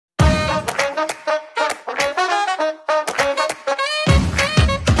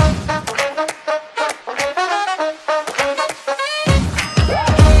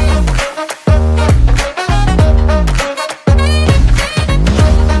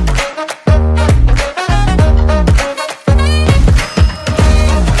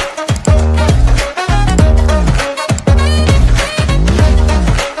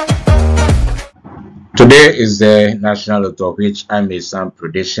Today is the National Lotto, which I made some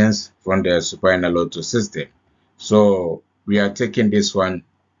predictions from the Super Lotto system. So we are taking this one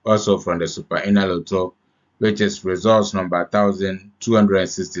also from the Super Lotto, which is results number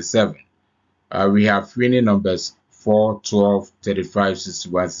 1267. We have winning numbers 4, 12, 35,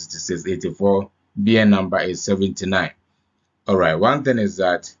 61, 66, 84. BN number is 79. Alright, one thing is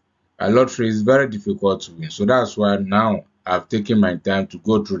that a lottery is very difficult to win. So that's why now I've taken my time to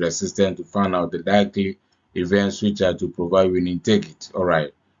go through the system to find out the likely events which are to provide winning tickets.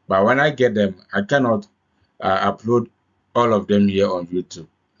 Alright, but when I get them, I cannot upload all of them here on YouTube.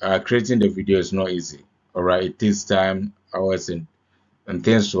 Creating the video is not easy. Alright, it takes time, hours, and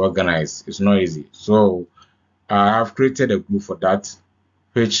things to organize. It's not easy. So I have created a group for that,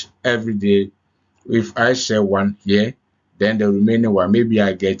 which every day, if I share one here, then the remaining one, maybe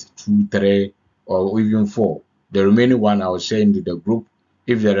I get 2, 3, or even 4. The remaining one I will share into the group.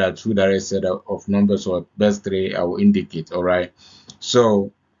 If there are 2 direct set of numbers or best 3, I will indicate. All right.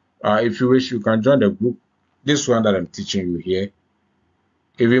 So if you wish, you can join the group. This one that I'm teaching you here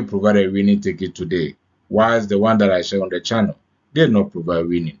even provide a winning ticket today, whilst the one that I share on the channel did not provide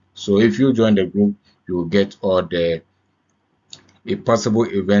winning. So if you join the group, you will get all the possible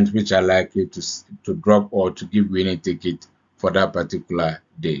events which are likely to drop or to give winning ticket for that particular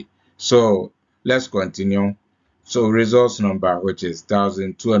day. So let's continue. So results number, which is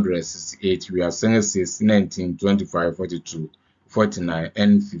 1268, we are saying 6, 19, 25, 42, 49,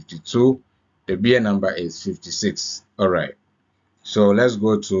 and 52. The BN number is 56. All right. So let's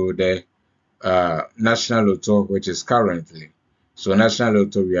go to the National Lotto, which is currently. So National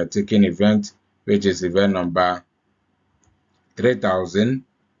Lotto, we are taking event, which is event number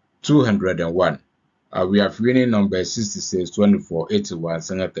 3201. We have winning numbers 66, 24, 81,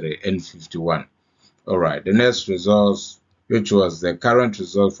 73, and 51. All right, the next results, which was the current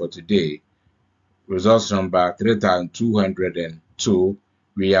result for today, results number 3202.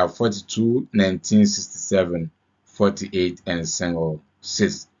 We have 42, 19, 67, 48, and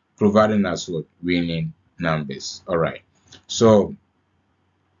 6, providing us with winning numbers. All right, so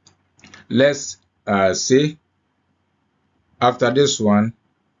let's see. After this one,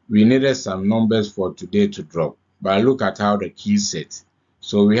 we needed some numbers for today to drop, but look at how the key set.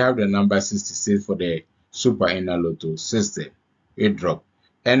 So we have the number 66 for the Super Lotto system. It dropped.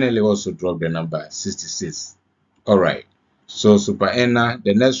 NLA also dropped the number 66. Alright. So Super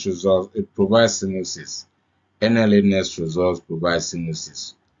the next result, it provides sinuses. NLA next result provides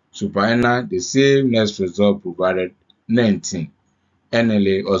sinuses. Super the same next result provided 19.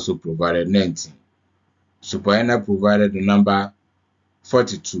 NLA also provided 19. Super provided the number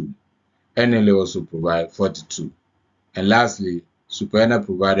 42. NLA also provided 42. And lastly, Super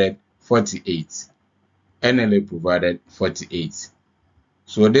provided 48. NLA provided 48.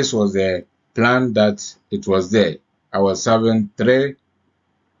 So this was the plan that it was there. I was having 3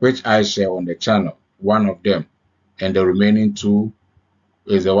 which I share on the channel, one of them, and the remaining 2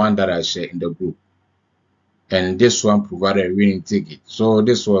 is the one that I share in the group. And this one provided a winning ticket. So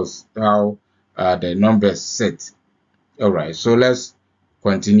this was how the numbers set. Alright, so let's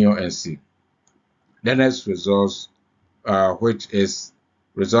continue and see. The next results, which is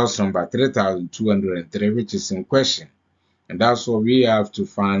results number 3203, which is in question. And that's what we have to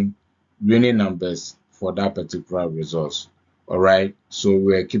find winning numbers for that particular results. Alright, so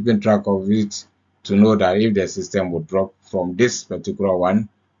we're keeping track of it to know that if the system will drop from this particular one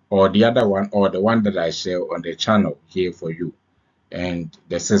or the other one or the one that I share on the channel here for you. And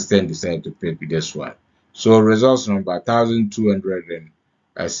the system decided to pick this one. So results number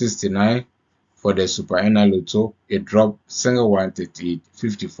 1269 for the Super Lotto, it dropped single 138,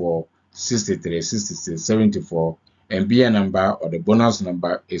 54, 63, 66, 74, and BN number or the bonus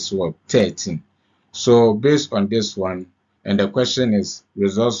number is what? 13. So based on this one, and the question is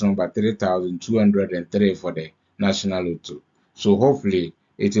results number 3203 for the National Lotto. So hopefully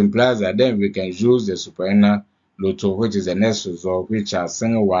it implies that then we can use the Super Lotto, which is the next result, which are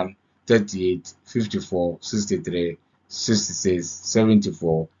single 1, 38, 54, 63, 66,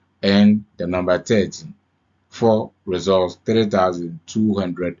 74, and the number 13 for results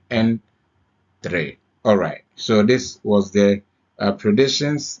 3203. All right, so this was the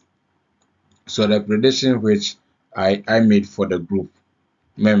predictions. So the prediction which I made for the group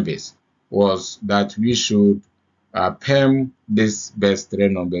members was that we should perm this best 3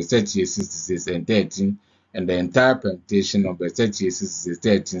 numbers 38, 66, and 13, and the entire permutation number 38, 66,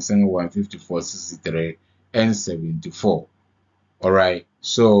 13, 71, 54, 63, and 74. All right,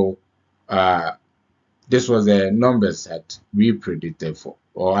 so this was the numbers that we predicted for,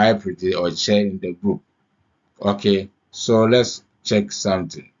 or I predicted or shared in the group. Okay, so let's check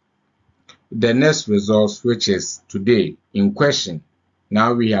something. the next results, which is today in question.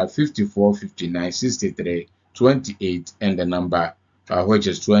 Now we have 54, 59, 63, 28, and the number which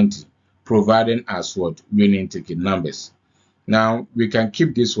is 20, providing us what winning ticket numbers. Now we can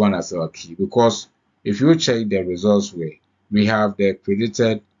keep this one as our key, because if you check the results way, we have the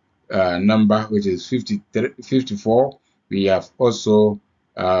predicted number, which is 54. We have also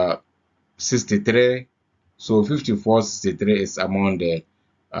 63. So 54, 63 is among the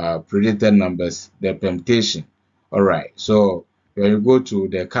predicted numbers, the permutation. All right. So when you go to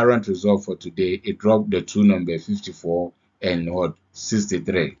the current result for today, it dropped the two numbers 54 and what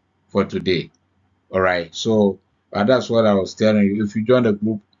 63 for today. All right. So that's what I was telling you. If you join the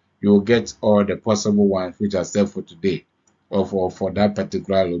group, you will get all the possible ones which are set for today, or for that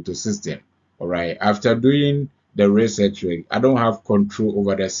particular Lotto system. All right. After doing the research, I don't have control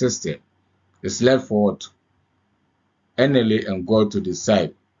over the system. It's left for NLA and God to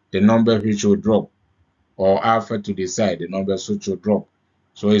decide the number which will drop, or Alpha to decide the numbers which will drop.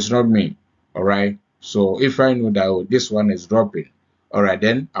 So it's not me. All right. So if I know that this one is dropping, all right,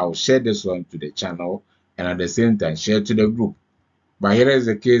 then I'll share this one to the channel and at the same time share to the group. But here is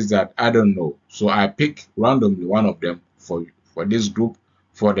the case that I don't know. So I pick randomly one of them for this group,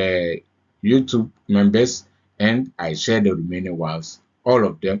 for the YouTube members, and I share the remaining ones. All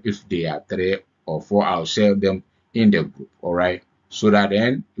of them, if they are 3 or 4, I'll share them in the group. All right. So that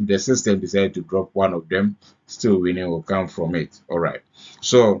then if the system decides to drop one of them, still winning will come from it. All right.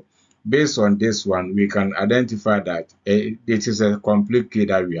 So based on this one, we can identify that it is a complete key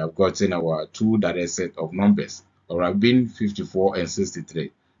that we have gotten our two direct set of numbers, all right, being 54 and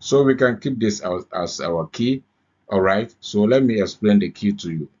 63. So we can keep this as our key. All right. So let me explain the key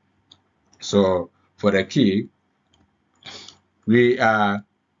to you. So for the key, we are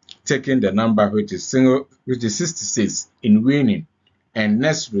taking the number which is 66 in winning, and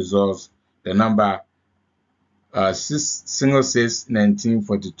next results the number 6, 19,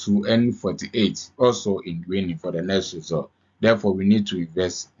 42, and 48 also in winning for the next result. Therefore, we need to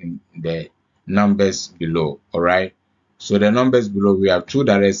invest in the numbers below. All right. So the numbers below, we have two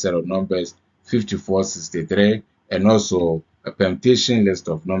direct set of numbers, 54, 63, and also a permutation list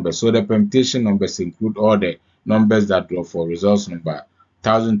of numbers. So the permutation numbers include all the numbers that draw for results number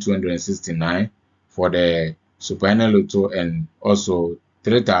 1269 for the Super Lotto, and also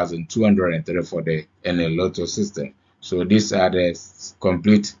 3,203 for the NL Lotto system. So these are the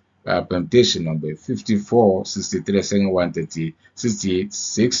complete permutation number: 54, 63, 130, 68,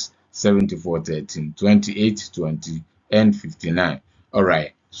 6, 74, 13, 28, 20, and 59. All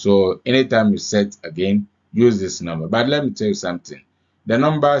right. So anytime you set again, use this number. But let me tell you something. The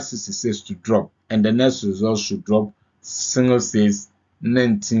number 66 to drop, and the next result should drop single says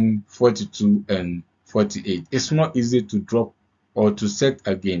 19, 42, and 48. It's not easy to drop or to set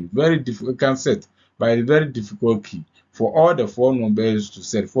again. Very difficult. You can set, but it's very difficult key. For all the 4 numbers to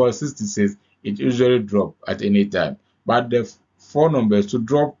set, for 66, it usually drop at any time. But the 4 numbers to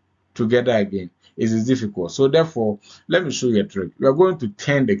drop together again is difficult. So therefore, let me show you a trick. We are going to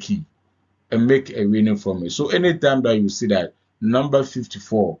turn the key and make a winning from it. So anytime that you see that number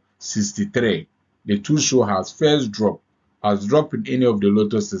 54, 63, the two show has first drop, has dropped in any of the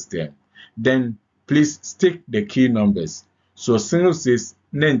Lotto system, then please stick the key numbers. So single says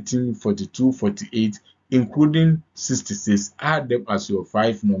 19, 42, 48, including 66, add them as your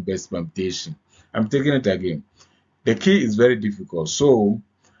 5 numbers permutation. I'm taking it again. The key is very difficult. So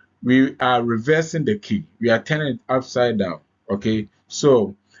we are reversing the key. We are turning it upside down. Okay.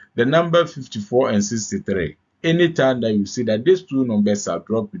 So the number 54 and 63, anytime that you see that these two numbers are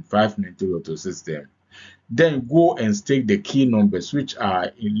dropped in 590 Lotto system, then go and stick the key numbers which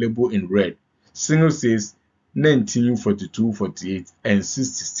are labeled in red. Single says 19, 42, 48, and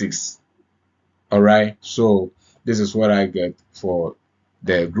 66. All right. So this is what I get for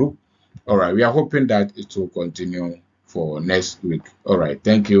the group. All right. We are hoping that it will continue for next week. All right.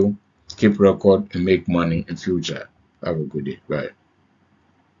 Thank you. Keep record and make money in future. Have a good day. Bye.